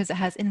ad because it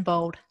has in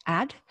bold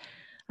ad.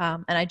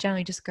 And I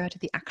generally just go to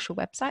the actual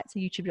website, so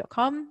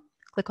youtube.com,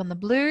 click on the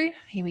blue.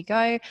 Here we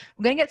go.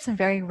 We're going to get some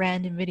very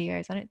random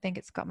videos. I don't think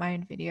it's got my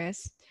own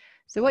videos.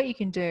 So what you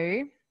can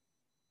do,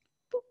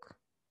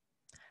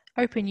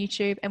 open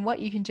YouTube, and what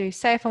you can do,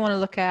 say if I want to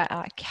look at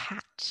a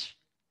cat.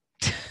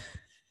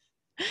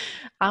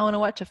 I want to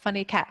watch a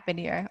funny cat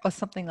video or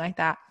something like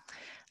that.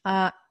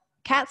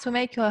 Cats will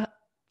make you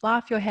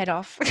laugh your head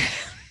off.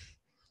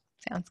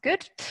 Sounds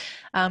good.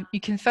 You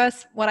can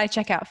first, what I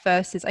check out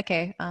first is,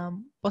 okay,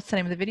 what's the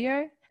name of the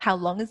video? How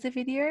long is the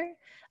video?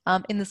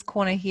 In this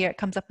corner here, it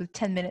comes up with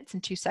 10 minutes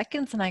and 2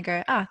 seconds. And I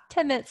go,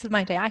 10 minutes of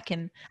my day, I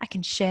can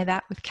share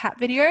that with cat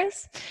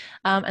videos.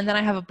 And then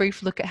I have a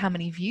brief look at how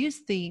many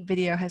views the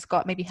video has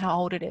got, maybe how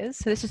old it is.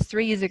 So this is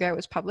 3 years ago it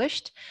was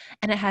published,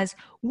 and it has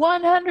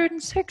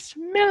 106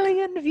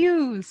 million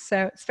views.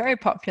 So it's very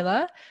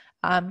popular.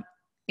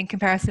 In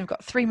comparison, we've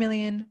got 3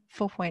 million,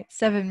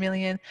 4.7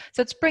 million.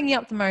 So it's bringing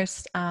up the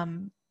most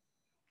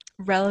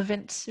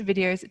relevant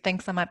videos,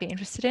 things I might be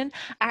interested in.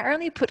 I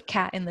only put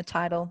cat in the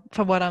title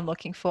for what I'm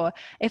looking for.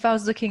 If I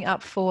was looking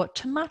up for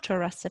tomato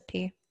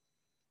recipe,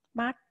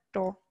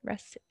 tomato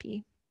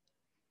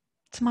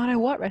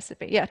what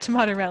recipe? Yeah,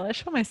 tomato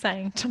relish. What am I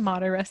saying?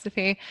 Tomato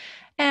recipe.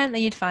 And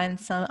then you'd find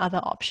some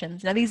other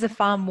options. Now, these are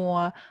far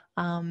more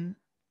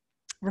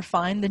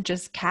refined than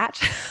just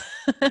cat.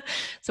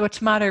 So a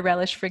tomato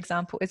relish, for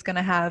example, is going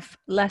to have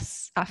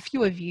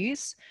fewer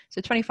views. So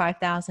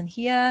 25,000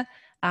 here,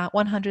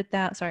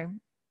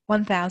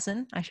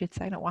 1,000, I should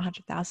say, not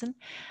 100,000.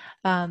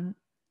 But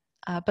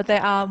they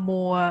are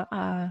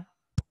more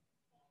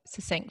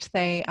succinct.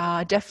 They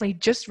are definitely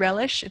just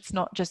relish. It's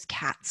not just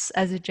cats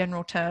as a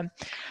general term.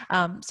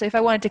 So if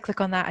I wanted to click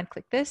on that and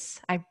click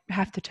this, I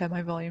have to turn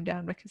my volume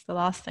down because the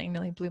last thing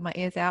nearly blew my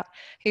ears out.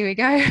 Here we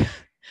go.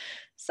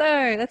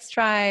 So let's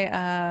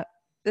try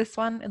this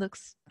one. It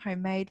looks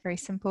homemade, very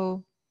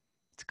simple.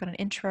 It's got an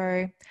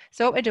intro.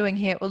 So what we're doing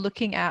here, we're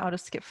looking at, I'll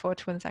just skip forward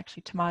to when it's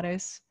actually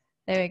tomatoes.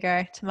 There we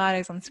go,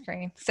 tomatoes on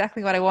screen.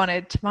 Exactly what I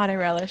wanted, tomato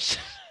relish.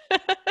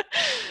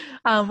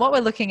 What we're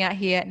looking at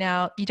here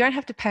now, you don't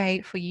have to pay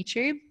for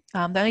YouTube.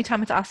 The only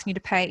time it's asking you to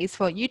pay is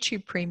for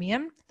YouTube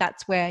Premium.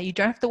 That's where you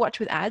don't have to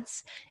watch with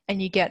ads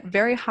and you get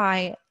very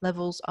high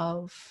levels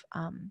of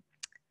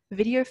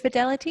video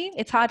fidelity.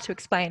 It's hard to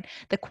explain.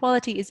 The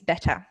quality is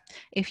better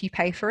if you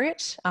pay for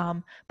it.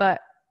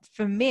 But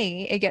for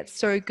me, it gets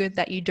so good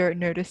that you don't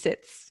notice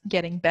it's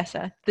getting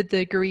better. The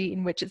degree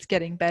in which it's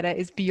getting better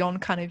is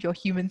beyond kind of your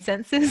human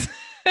senses.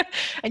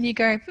 And you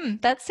go,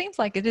 that seems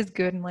like it is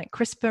good and like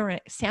crisper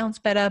and it sounds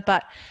better,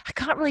 but I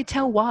can't really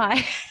tell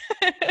why.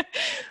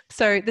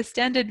 So the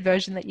standard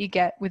version that you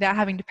get without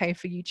having to pay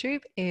for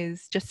YouTube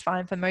is just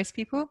fine for most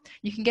people.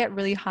 You can get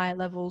really high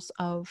levels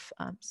of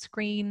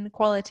screen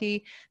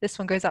quality. This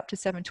one goes up to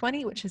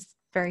 720, which is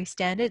very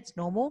standard. It's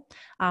normal.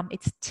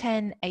 It's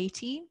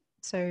 1080.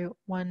 So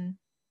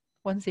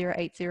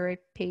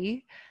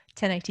 1080p,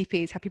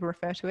 1080p is how people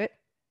refer to it,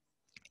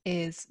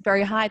 is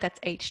very high. That's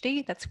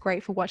HD. That's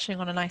great for watching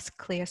on a nice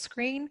clear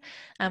screen.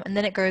 And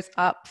then it goes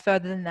up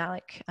further than that,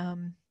 like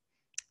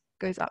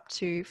goes up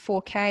to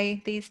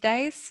 4K these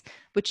days,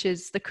 which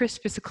is the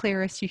crispest,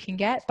 clearest you can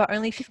get, but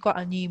only if you've got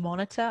a new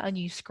monitor, a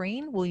new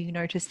screen, will you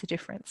notice the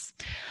difference.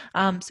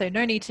 So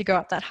no need to go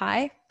up that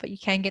high, but you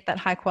can get that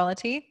high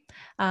quality.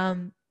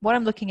 What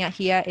I'm looking at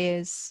here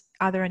is,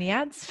 are there any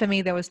ads? For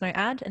me, there was no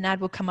ad. An ad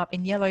will come up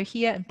in yellow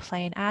here and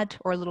play an ad,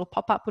 or a little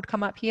pop-up would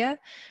come up here.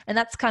 And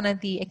that's kind of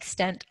the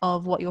extent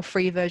of what your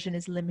free version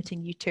is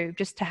limiting you to,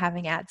 just to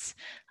having ads.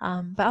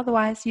 But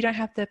otherwise, you don't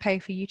have to pay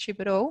for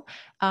YouTube at all.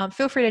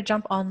 Feel free to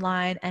jump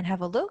online and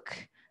have a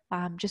look.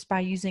 Just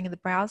by using the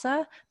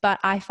browser. But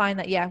I find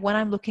that, yeah, when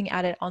I'm looking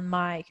at it on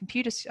my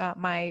computer,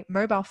 my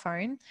mobile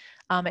phone,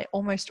 it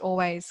almost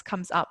always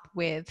comes up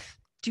with,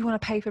 do you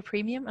want to pay for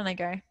premium? And I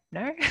go,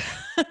 no,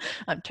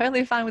 I'm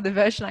totally fine with the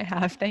version I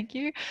have, thank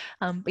you.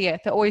 But yeah,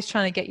 they're always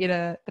trying to get you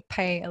to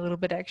pay a little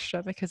bit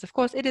extra because, of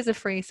course, it is a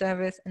free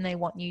service and they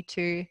want you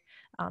to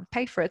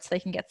pay for it so they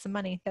can get some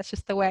money. That's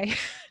just the way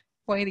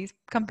these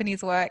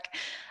companies work.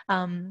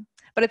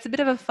 But it's a bit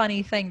of a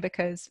funny thing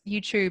because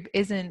YouTube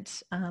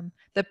isn't,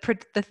 the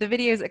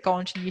videos that go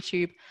onto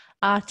YouTube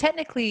are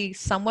technically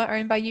somewhat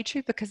owned by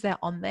YouTube because they're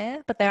on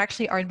there, but they're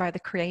actually owned by the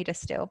creator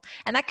still.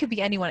 And that could be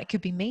anyone. It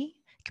could be me.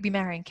 It could be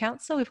Marion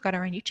Council. We've got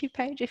our own YouTube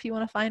page if you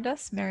want to find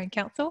us, Marion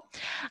Council.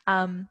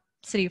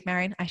 City of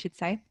Marion, I should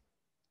say.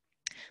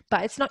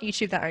 But it's not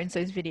YouTube that owns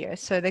those videos,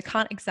 so they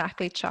can't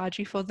exactly charge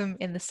you for them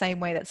in the same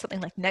way that something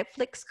like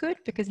Netflix could,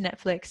 because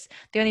Netflix,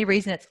 the only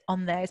reason it's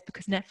on there is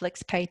because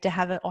Netflix paid to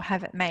have it or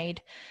have it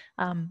made.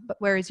 But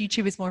whereas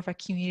YouTube is more of a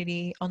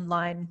community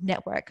online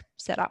network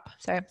setup,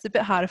 so it's a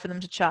bit harder for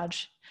them to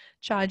charge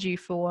you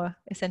for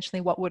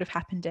essentially what would have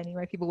happened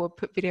anyway. People will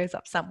put videos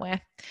up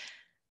somewhere.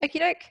 Okie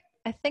doke.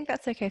 I think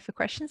that's okay for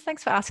questions.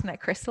 Thanks for asking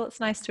that, Crystal. It's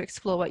nice to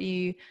explore what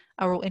you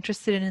are all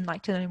interested in and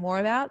like to know more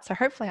about. So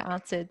hopefully I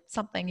answered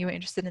something you were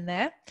interested in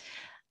there.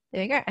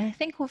 There you go. And I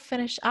think we'll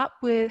finish up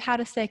with how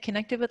to stay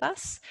connected with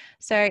us.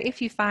 So if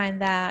you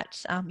find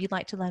that you'd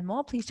like to learn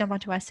more, please jump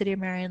onto our City of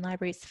Marion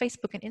Library's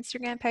Facebook and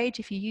Instagram page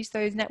if you use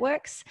those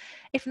networks.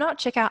 If not,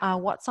 check out our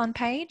What's On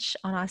page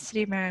on our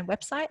City of Marion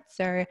website.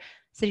 So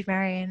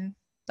cityofmarion.gov.au,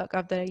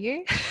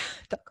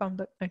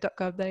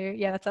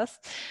 yeah, that's us.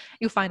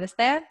 You'll find us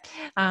there.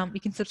 You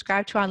can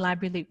subscribe to our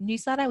Library Loop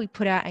newsletter. We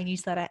put out a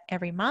newsletter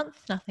every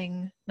month,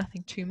 nothing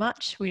too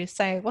much. We just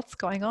say what's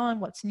going on,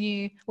 what's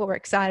new, what we're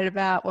excited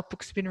about, what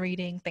books we've been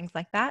reading, things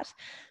like that.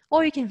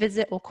 Or you can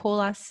visit or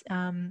call us,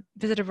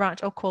 visit a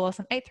branch or call us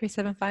on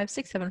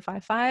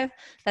 8375-6755.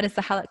 That is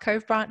the Hallett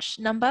Cove branch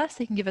number,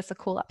 so you can give us a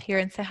call up here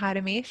and say hi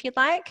to me if you'd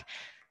like.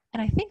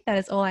 And I think that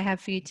is all I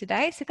have for you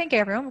today. So thank you,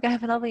 everyone. We're going to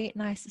have a lovely,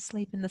 nice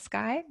sleep in the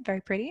sky. Very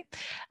pretty.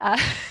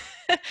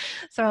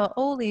 So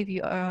I'll leave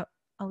you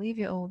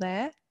all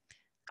there.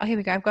 Oh, here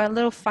we go. I've got a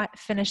little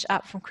finish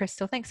up from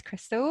Crystal. Thanks,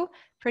 Crystal.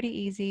 Pretty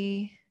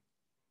easy.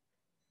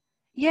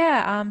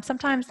 Yeah,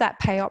 sometimes that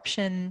pay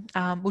option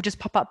will just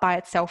pop up by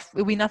itself.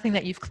 It'll be nothing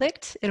that you've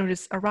clicked. It'll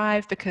just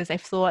arrive because they've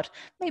thought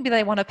maybe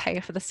they want to pay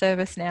for the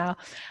service now.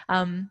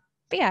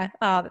 But yeah,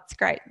 oh, that's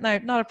great. No,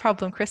 not a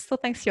problem, Crystal.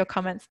 Thanks for your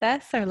comments there.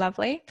 So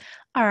lovely.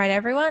 All right,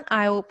 everyone,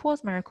 I will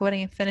pause my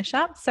recording and finish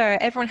up. So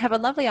everyone have a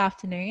lovely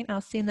afternoon. I'll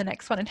see you in the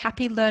next one and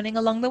happy learning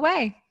along the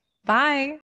way. Bye.